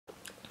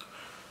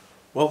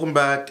Welcome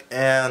back,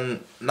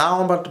 and now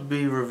I'm about to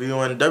be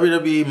reviewing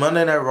WWE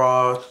Monday Night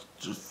Raw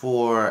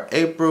for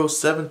April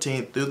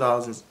 17th,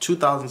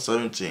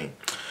 2017.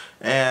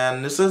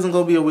 And this isn't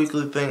going to be a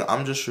weekly thing.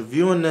 I'm just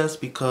reviewing this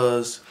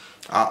because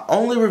I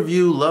only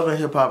review Love and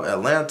Hip Hop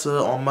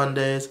Atlanta on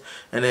Mondays.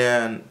 And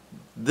then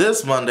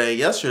this Monday,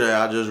 yesterday,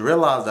 I just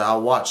realized that I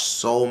watched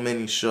so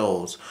many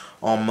shows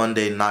on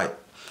Monday night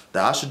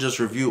that I should just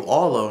review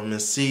all of them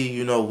and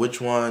see,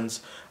 which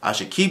ones I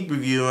should keep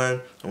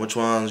reviewing and which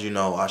ones,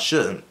 I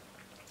shouldn't.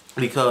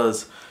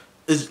 Because,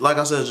 it's like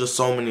I said, it's just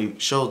so many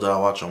shows that I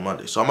watch on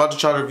Monday. So I'm about to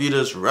try to review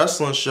this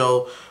wrestling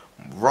show,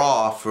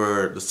 Raw,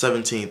 for the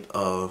 17th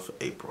of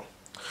April.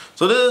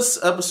 So this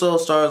episode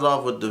starts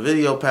off with the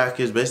video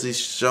package, basically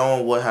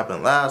showing what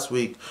happened last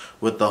week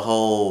with the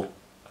whole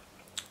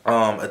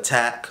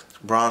attack,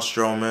 Braun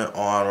Strowman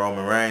on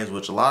Roman Reigns,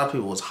 which a lot of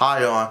people was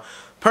high on.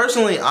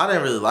 Personally, I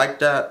didn't really like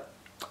that.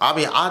 I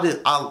mean,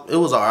 it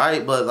was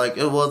alright, but like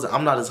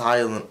I'm not as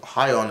high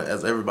on it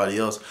as everybody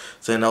else,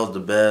 saying that was the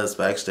best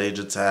backstage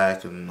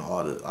attack and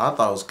all that. I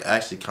thought it was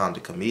actually kind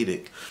of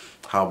comedic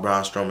how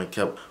Braun Strowman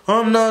kept,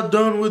 "I'm not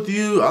done with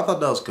you." I thought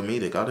that was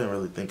comedic. I didn't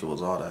really think it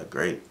was all that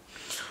great.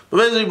 But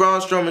basically,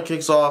 Braun Strowman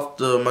kicks off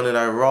the Monday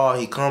Night Raw.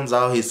 He comes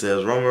out, he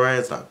says Roman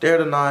Reigns not there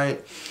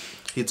tonight.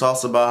 He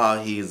talks about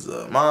how he's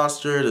a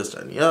monster, this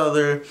and the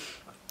other.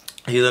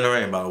 He's in the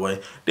ring, by the way.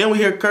 Then we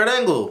hear Kurt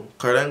Angle.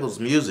 Kurt Angle's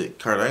music.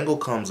 Kurt Angle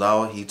comes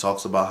out. He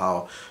talks about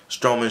how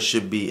Strowman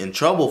should be in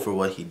trouble for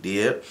what he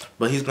did.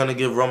 But he's going to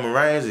give Roman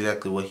Reigns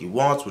exactly what he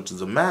wants, which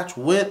is a match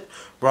with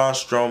Braun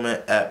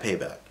Strowman at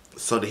Payback.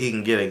 So that he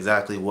can get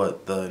exactly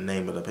what the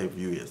name of the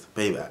pay-per-view is.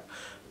 Payback.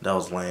 That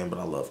was lame, but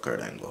I love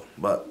Kurt Angle.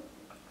 But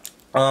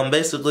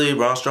basically,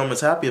 Braun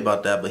Strowman's happy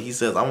about that, but he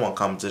says, "I want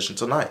competition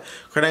tonight."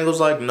 Kurt Angle's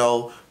like,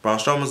 "No." Braun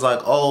Strowman's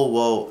like, "Oh,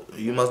 well,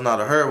 you must not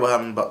have heard what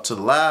happened to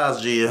the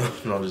last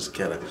GM." No, just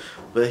kidding.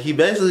 But he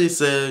basically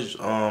says,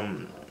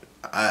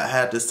 "I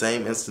had the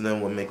same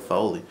incident with Mick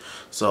Foley,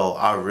 so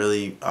I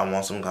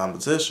want some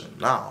competition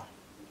now."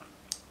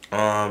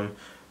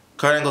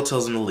 Kurt Angle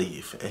tells him to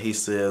leave, and he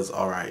says,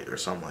 "All right," or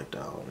something like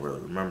that. I don't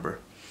really remember.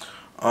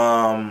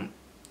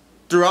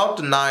 Throughout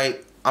the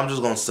night, I'm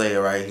just going to say it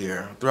right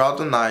here. Throughout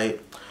the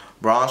night,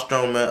 Braun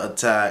Strowman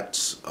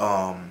attacked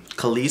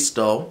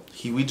Kalisto.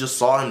 We just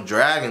saw him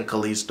dragging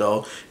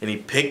Kalisto, and he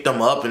picked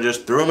him up and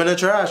just threw him in a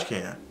trash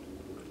can.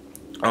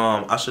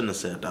 I shouldn't have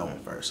said that one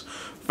first.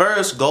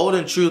 First, Gold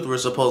and Truth were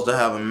supposed to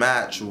have a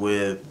match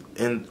with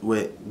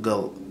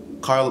the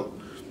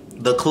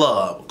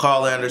Club,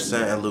 Carl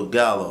Anderson and Luke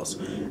Gallows.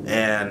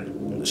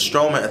 And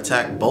Strowman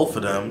attacked both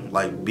of them,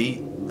 like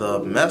beat the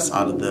mess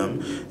out of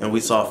them, and we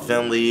saw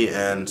Finley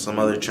and some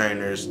other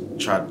trainers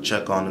try to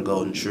check on the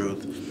Golden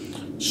Truth.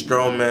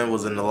 Strowman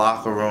was in the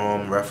locker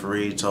room,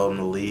 referee told him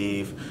to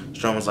leave.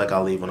 Strowman's like,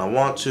 "I'll leave when I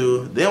want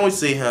to." Then we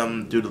see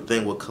him do the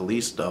thing with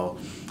Kalisto,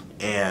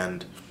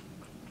 and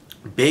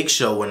Big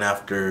Show went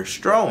after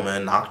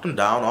Strowman, knocked him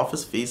down off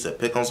his feet, said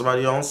pick on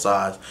somebody your own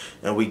size,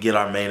 and we get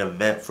our main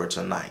event for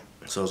tonight.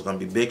 So it's going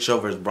to be Big Show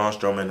versus Braun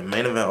Strowman, the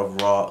main event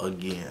of Raw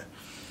again.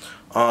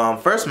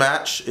 First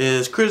match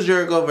is Chris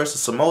Jericho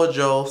versus Samoa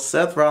Joe.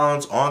 Seth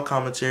Rollins on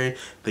commentary.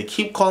 They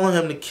keep calling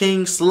him the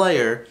King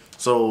Slayer,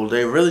 so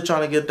they're really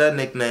trying to get that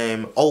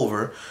nickname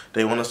over.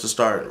 They want us to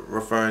start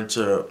referring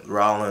to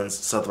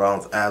Seth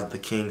Rollins, as the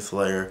King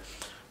Slayer.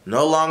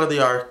 No longer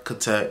the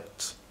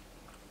Architect,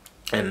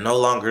 and no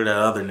longer that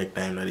other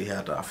nickname that he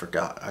had that I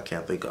forgot. I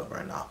can't think of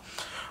right now.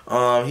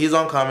 He's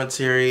on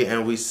commentary,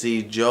 and we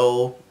see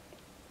Joe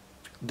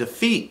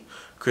defeat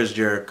Chris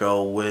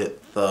Jericho with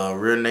the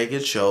rear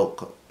naked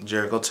choke.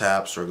 Jericho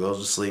taps or goes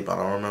to sleep. I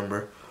don't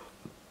remember.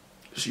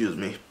 Excuse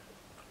me.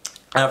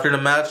 After the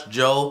match,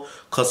 Joe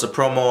cuts a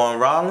promo on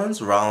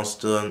Rollins. Rollins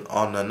stood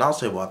on the announce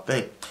table, I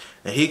think.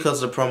 And he cuts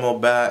the promo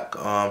back.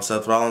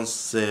 Seth Rollins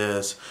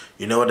says,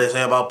 "You know what they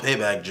say about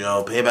Payback,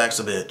 Joe. Payback's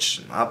a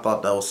bitch." I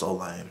thought that was so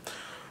lame.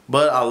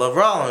 But I love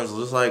Rollins.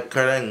 Just like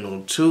Kurt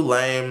Angle. Too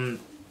lame.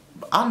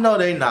 I know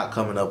they not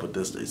coming up with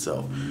this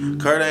themselves.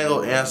 Kurt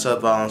Angle and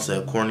Seth Rollins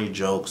said corny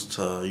jokes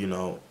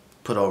to,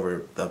 put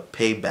over the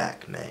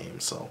Payback name.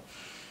 So,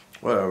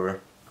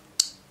 whatever.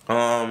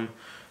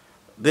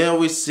 Then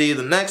we see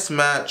the next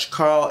match.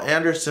 Carl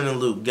Anderson and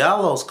Luke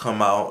Gallows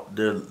come out.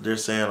 They're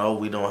saying, "Oh,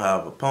 we don't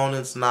have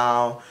opponents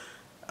now."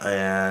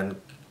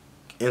 And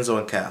Enzo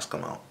and Cass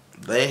come out.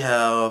 They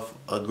have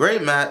a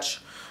great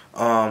match.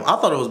 I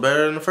thought it was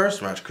better than the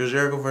first match. Chris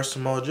Jericho versus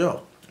Samoa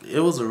Joe. It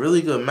was a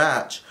really good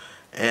match.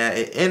 And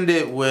it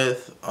ended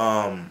with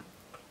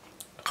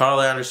Carl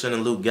Anderson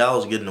and Luke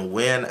Gallows getting a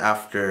win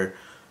after...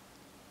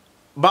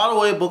 By the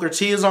way, Booker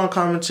T is on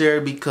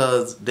commentary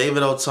because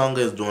David Otunga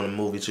is doing a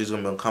movie, so he's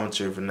going to be on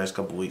commentary for the next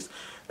couple weeks.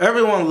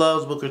 Everyone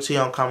loves Booker T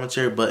on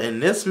commentary, but in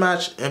this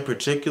match in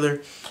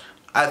particular,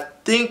 I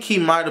think he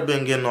might have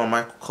been getting on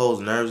Michael Cole's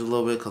nerves a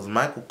little bit, because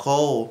Michael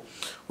Cole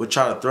would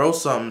try to throw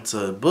something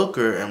to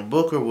Booker, and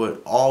Booker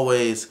would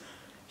always...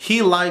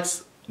 He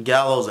likes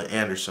Gallows and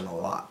Anderson a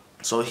lot.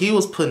 So he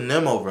was putting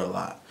them over a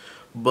lot.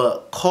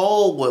 But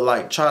Cole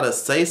would try to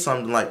say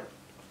something like,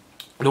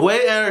 the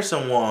way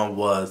Anderson won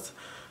was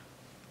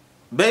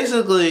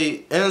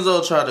basically,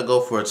 Enzo tried to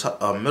go for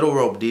a middle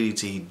rope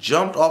DDT. He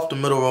jumped off the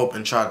middle rope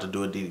and tried to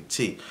do a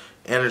DDT.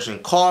 Anderson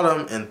caught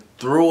him and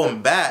threw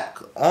him back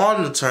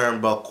on the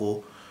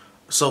turnbuckle,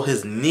 so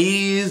his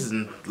knees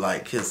and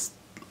like his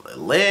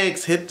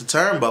legs hit the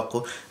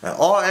turnbuckle, and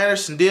all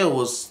Anderson did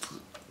was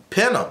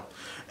pin him.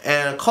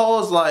 And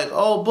Cole's like,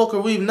 "Oh, Booker,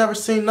 we've never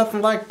seen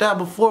nothing like that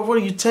before. What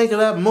do you take of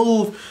that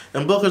move?"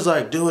 And Booker's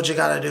like, "Do what you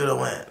gotta do to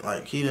win."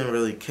 Like, he didn't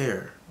really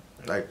care,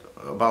 like,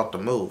 about the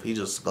move. He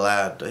just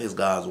glad that his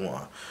guys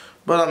won.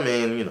 But I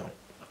mean, you know,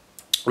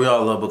 we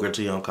all love Booker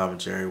T on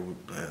commentary,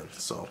 and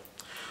so.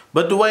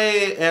 But the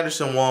way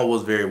Anderson won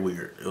was very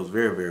weird. It was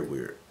very, very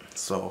weird.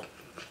 So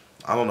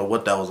I don't know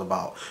what that was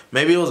about.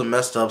 Maybe it was a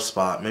messed up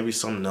spot. Maybe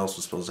something else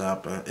was supposed to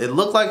happen. It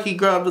looked like he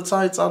grabbed the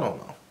tights. I don't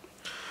know.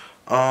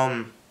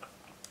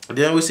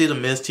 Then we see the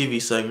Miz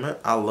TV segment.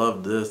 I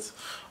love this.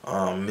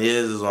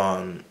 Miz is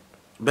on.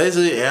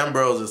 Basically,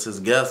 Ambrose is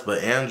his guest,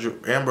 but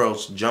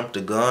Ambrose jumped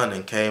the gun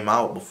and came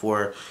out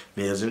before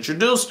Miz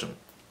introduced him.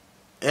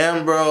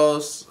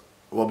 Miz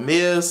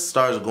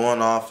starts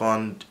going off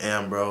on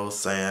Ambrose,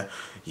 saying,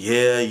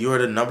 "Yeah, you're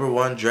the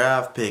 #1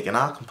 draft pick," and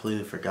I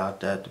completely forgot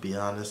that, to be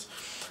honest.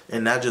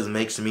 And that just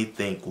makes me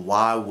think,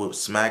 why would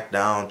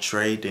SmackDown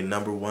trade their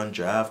 #1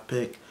 draft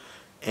pick?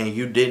 And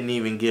you didn't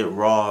even get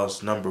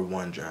Raw's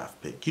 #1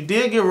 draft pick. You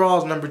did get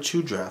Raw's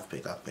 #2 draft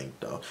pick, I think,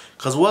 though.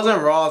 Because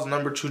wasn't Raw's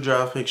 #2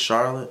 draft pick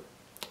Charlotte?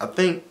 I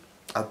think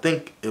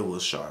it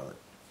was Charlotte.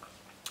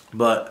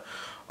 But,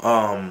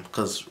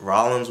 because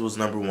Rollins was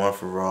 #1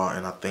 for Raw,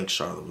 and I think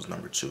Charlotte was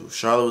 #2.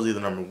 Charlotte was either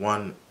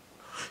 #1.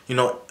 You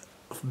know,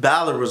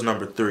 Balor was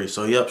 #3.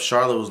 So, yep,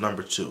 Charlotte was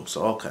 #2.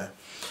 So, okay.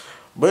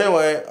 But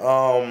anyway,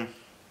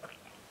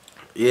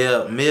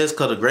 yeah, Miz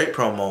cut a great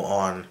promo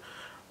on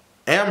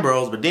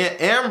Ambrose, but then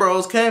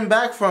Ambrose came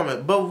back from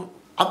it. But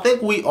I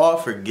think we all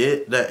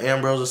forget that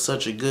Ambrose is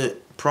such a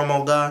good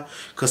promo guy,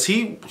 because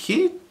he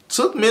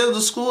took Miz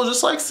to school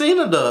just like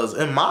Cena does,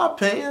 in my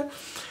opinion.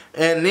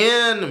 And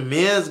then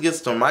Miz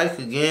gets the mic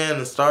again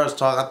and starts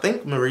talking. I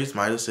think Maurice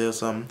might have said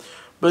something.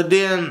 But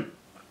then,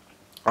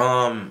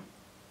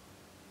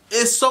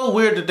 it's so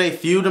weird that they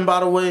feuding, by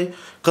the way,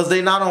 because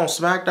they not on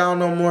SmackDown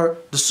no more.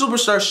 The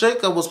Superstar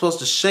Shakeup was supposed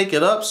to shake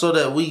it up so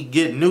that we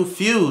get new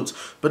feuds,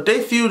 but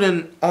they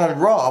feuding on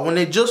Raw when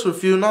they just were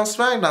feuding on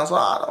SmackDown, so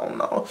I don't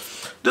know.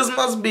 This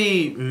must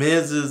be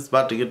Miz is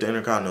about to get the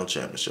Intercontinental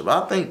Championship.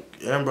 I think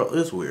Ambrose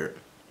is weird.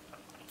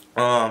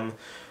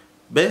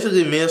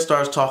 Basically, Miz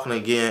starts talking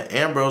again.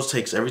 Ambrose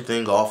takes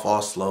everything off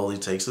all slowly,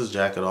 takes his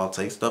jacket off,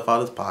 takes stuff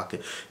out of his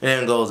pocket, and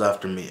then goes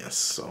after Miz.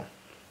 So,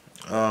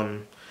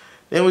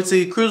 then we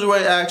see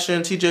Cruiserweight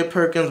action, TJ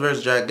Perkins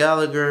versus Jack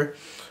Gallagher.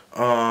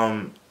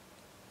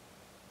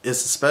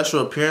 It's a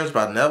special appearance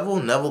by Neville.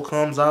 Neville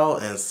comes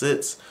out and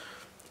sits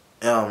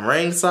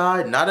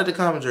ringside. Not at the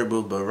commentary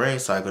booth, but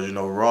ringside, because, you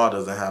know, Raw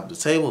doesn't have the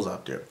tables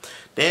out there.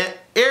 Then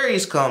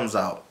Aries comes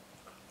out.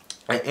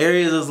 And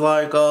Aries is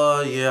like,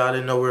 yeah, I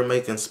didn't know we were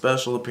making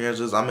special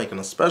appearances. I'm making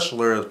a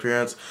special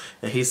appearance.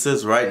 And he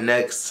sits right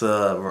next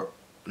to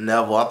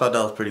Neville. I thought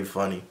that was pretty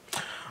funny.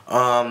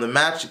 The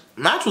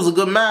match was a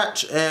good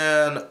match,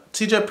 and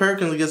TJ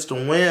Perkins gets the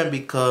win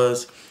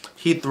because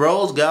he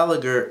throws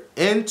Gallagher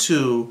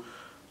into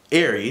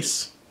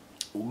Aries.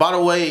 By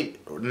the way,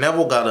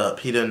 Neville got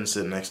up. He didn't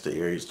sit next to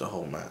Aries the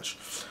whole match.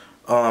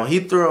 But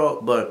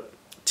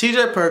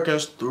TJ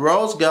Perkins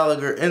throws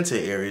Gallagher into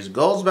Aries,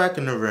 goes back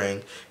in the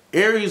ring.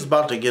 Aries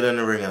about to get in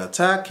the ring and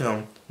attack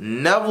him.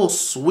 Neville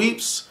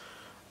sweeps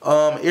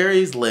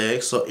Aries'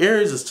 leg, so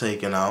Aries is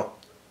taken out.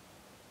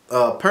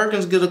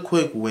 Perkins get a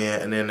quick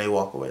win, and then they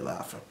walk away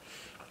laughing.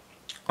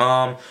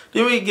 Then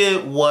we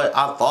get what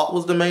I thought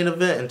was the main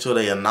event until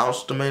they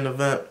announced the main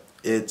event.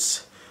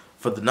 It's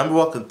for the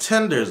 #1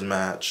 contenders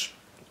match.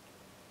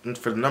 And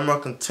for the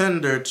 #1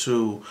 contender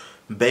to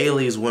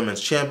Bayley's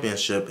Women's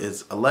Championship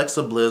is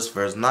Alexa Bliss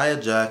versus Nia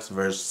Jax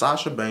versus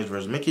Sasha Banks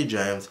versus Mickie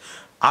James.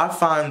 I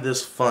find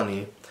this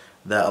funny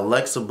that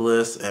Alexa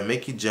Bliss and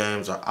Mickie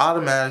James are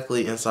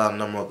automatically inside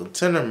the #1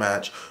 contender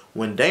match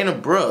when Dana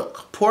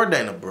Brooke, poor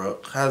Dana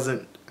Brooke,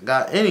 hasn't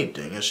got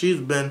anything, and she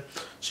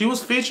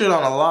was featured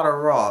on a lot of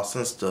Raw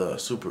since the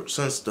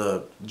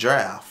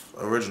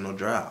original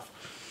draft.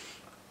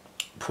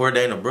 Poor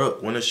Dana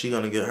Brooke, when is she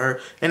gonna get her?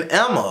 And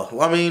Emma,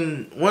 I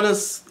mean,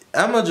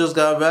 Emma just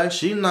got back?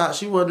 She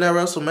wasn't at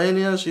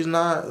WrestleMania. She's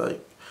not,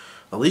 like,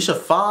 Alicia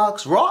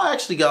Fox. Raw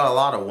actually got a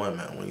lot of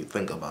women when you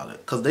think about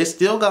it, because they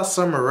still got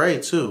Summer Rae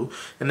too,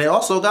 and they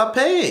also got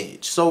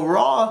Paige. So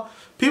Raw,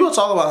 people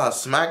talk about how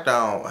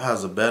SmackDown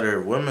has a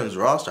better women's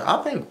roster.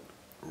 I think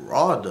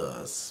Raw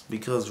does,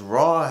 because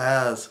Raw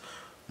has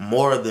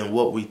more than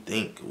what we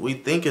think. We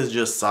think it's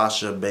just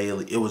Sasha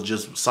Bayley. It was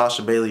just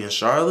Sasha Bayley and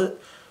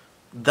Charlotte.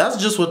 That's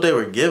just what they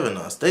were giving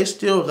us. They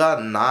still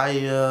got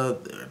Nia,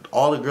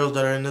 all the girls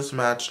that are in this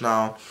match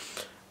now.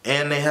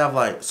 And they have,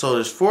 like, so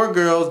there's 4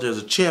 girls, there's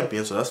a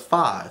champion, so that's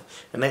 5.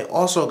 And they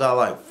also got,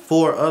 like,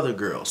 4 other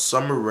girls.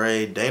 Summer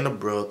Rae, Dana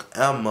Brooke,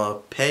 Emma,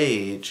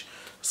 Paige.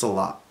 It's a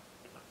lot.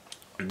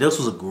 This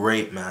was a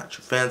great match.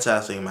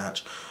 Fantastic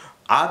match.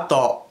 I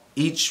thought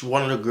each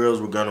one of the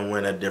girls were going to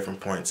win at different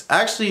points.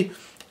 Actually,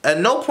 at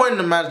no point in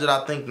the match did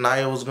I think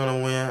Nia was going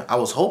to win. I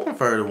was hoping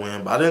for her to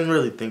win, but I didn't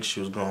really think she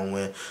was going to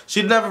win.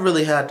 She never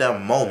really had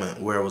that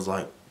moment where it was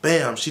like,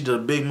 bam, she did a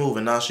big move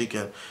and now she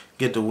can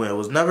get the win. It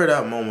was never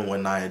that moment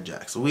with Nia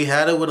Jax. We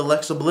had it with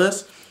Alexa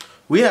Bliss.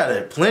 We had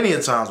it plenty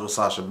of times with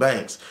Sasha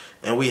Banks.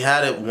 And we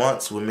had it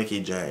once with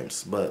Mickie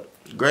James. But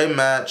great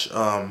match.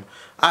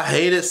 I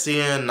hated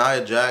seeing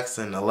Nia Jax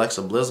and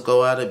Alexa Bliss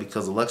go at it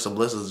because Alexa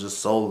Bliss is just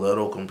so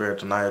little compared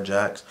to Nia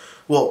Jax.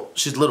 Well,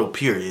 she's little,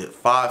 period.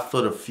 5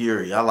 foot of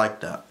fury. I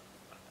like that.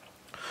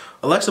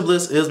 Alexa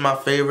Bliss is my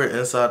favorite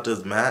inside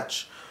this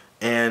match,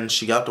 and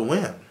she got the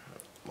win.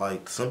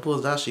 Like, simple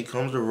as that. She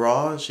comes to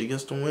Raw and she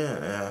gets the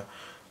win. And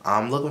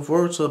I'm looking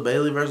forward to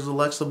Bayley versus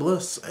Alexa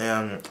Bliss.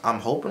 And I'm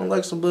hoping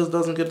Alexa Bliss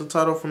doesn't get the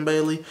title from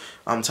Bayley.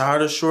 I'm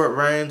tired of short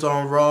reigns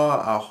on Raw.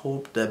 I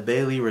hope that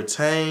Bayley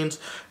retains.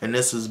 And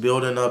this is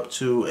building up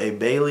to a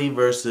Bayley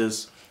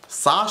versus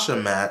Sasha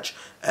match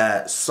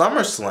at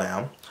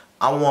SummerSlam.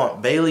 I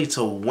want Bayley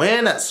to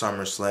win at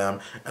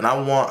SummerSlam. And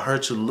I want her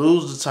to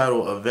lose the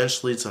title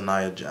eventually to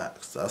Nia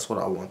Jax. That's what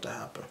I want to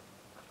happen.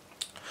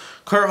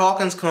 Kurt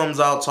Hawkins comes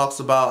out, talks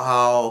about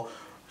how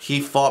he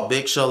fought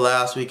Big Show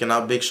last week and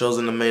now Big Show's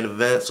in the main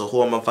event. So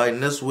who am I fighting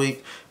this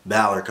week?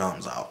 Balor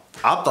comes out.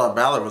 I thought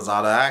Balor was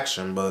out of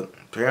action, but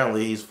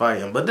apparently he's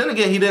fighting. But then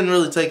again, he didn't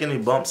really take any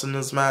bumps in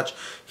this match.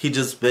 He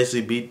just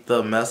basically beat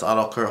the mess out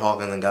of Kurt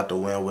Hawkins and got the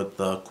win with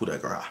the coup de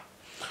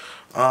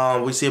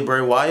grace. We see a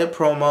Bray Wyatt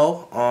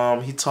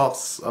promo. He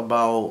talks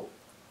about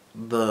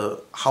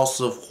the House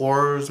of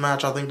Horrors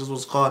match, I think this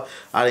was called.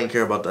 I didn't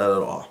care about that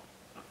at all.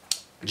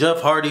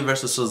 Jeff Hardy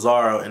versus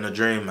Cesaro in a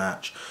dream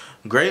match.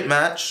 Great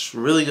match.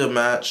 Really good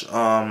match.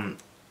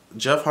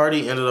 Jeff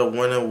Hardy ended up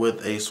winning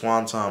with a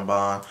Swanton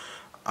Bomb.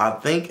 I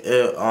think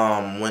it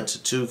went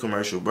to 2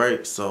 commercial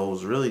breaks, so it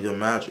was a really good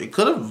match. It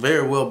could have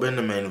very well been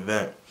the main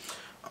event.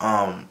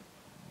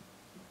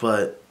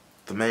 But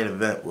the main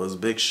event was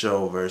Big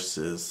Show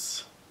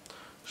versus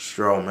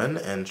Strowman.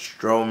 And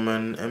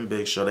Strowman and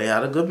Big Show, they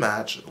had a good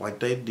match like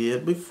they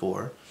did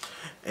before.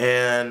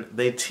 And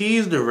they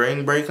teased the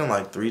ring breaking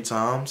like 3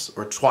 times,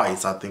 or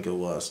twice I think it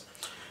was.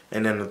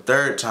 And then the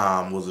 3rd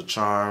time was a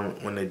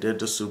charm when they did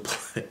the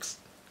suplex.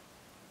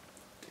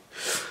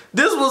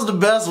 This was the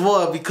best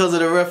one because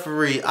of the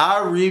referee. I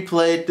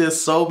replayed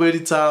this so many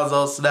times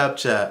on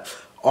Snapchat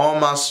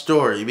on my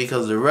story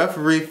because the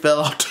referee fell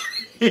off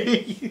the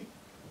ring.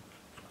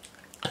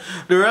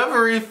 The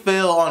referee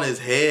fell on his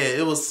head.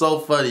 It was so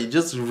funny.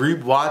 Just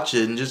rewatch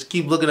it and just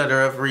keep looking at the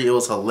referee. It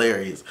was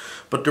hilarious.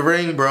 But the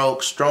ring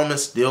broke. Strowman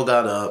still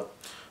got up.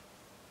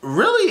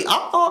 Really,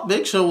 I thought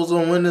Big Show was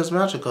going to win this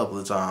match a couple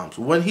of times.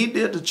 When he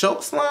did the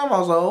choke slam, I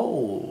was like,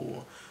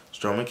 oh.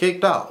 Strowman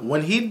kicked out.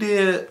 When he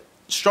did,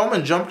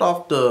 Strowman jumped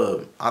off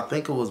the, I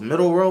think it was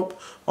middle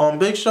rope on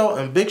Big Show,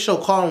 and Big Show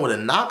caught him with a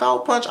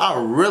knockout punch. I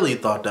really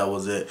thought that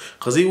was it,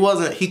 because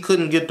he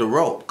couldn't get the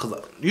rope.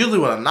 Because usually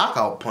with a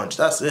knockout punch,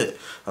 that's it,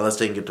 unless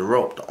they can get the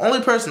rope. The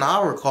only person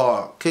I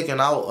recall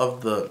kicking out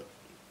of the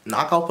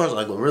knockout punch,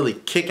 like really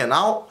kicking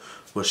out,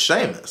 was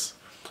Sheamus.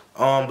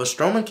 But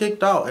Strowman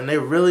kicked out, and they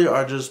really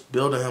are just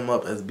building him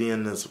up as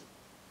being this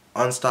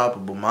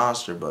unstoppable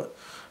monster. But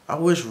I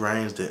wish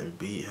Reigns didn't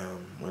beat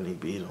him when he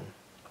beat him.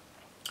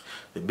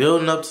 They're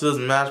building up to this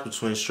match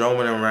between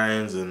Strowman and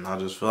Reigns, and I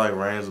just feel like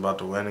Reigns is about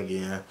to win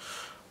again.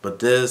 But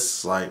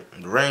this,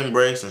 like, the ring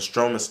breaks and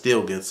Strowman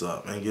still gets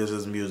up and gets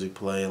his music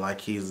played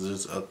like he's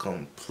just a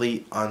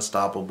complete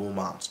unstoppable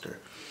monster.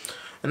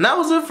 And that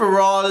was it for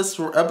Raw. This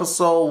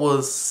episode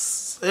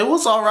was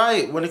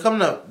alright. When it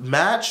comes to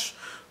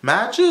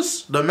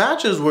matches, the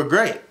matches were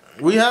great.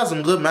 We had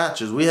some good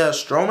matches. We had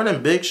Strowman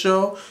and Big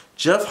Show,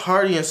 Jeff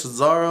Hardy and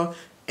Cesaro,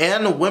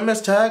 and the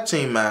women's tag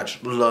team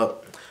match.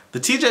 The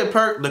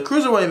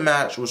cruiserweight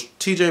match was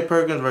TJ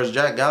Perkins versus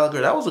Jack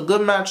Gallagher. That was a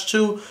good match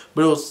too,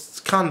 but it was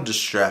kind of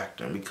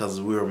distracting because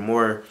it was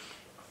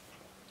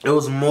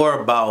more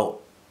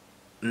about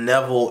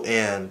Neville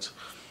and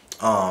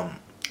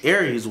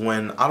Aries,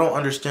 when I don't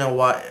understand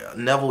why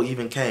Neville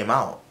even came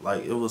out.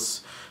 Like,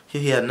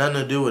 he had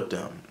nothing to do with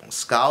them.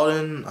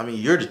 Scouting, I mean,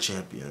 you're the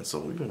champion, so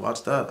we can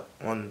watch that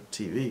on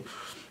TV.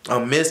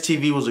 Miz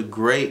TV was a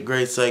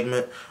great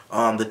segment.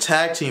 The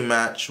tag team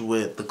match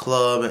with the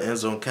Club and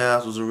Enzo and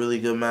Cass was a really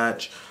good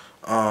match.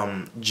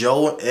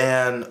 Joe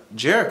and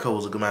Jericho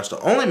was a good match. The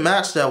only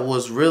match that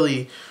was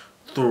really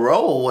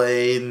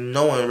throwaway,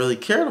 no one really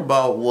cared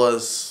about,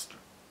 was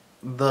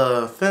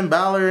the Finn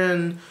Balor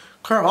and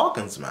Kurt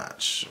Hawkins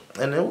match.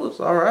 And it was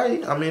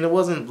alright. I mean, it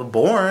wasn't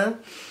boring.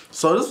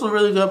 So this was a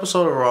really good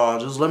episode of Raw.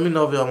 Just let me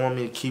know if y'all want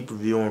me to keep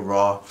reviewing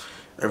Raw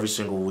every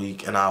single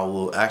week, and I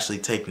will actually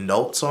take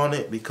notes on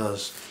it,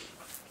 because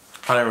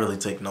I didn't really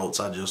take notes.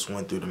 I just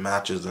went through the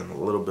matches and a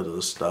little bit of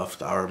the stuff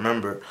that I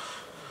remember.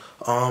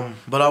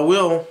 But I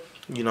will,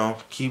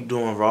 keep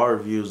doing Raw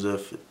reviews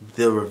if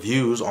the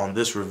reviews on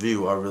this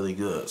review are really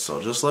good.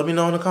 So just let me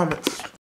know in the comments.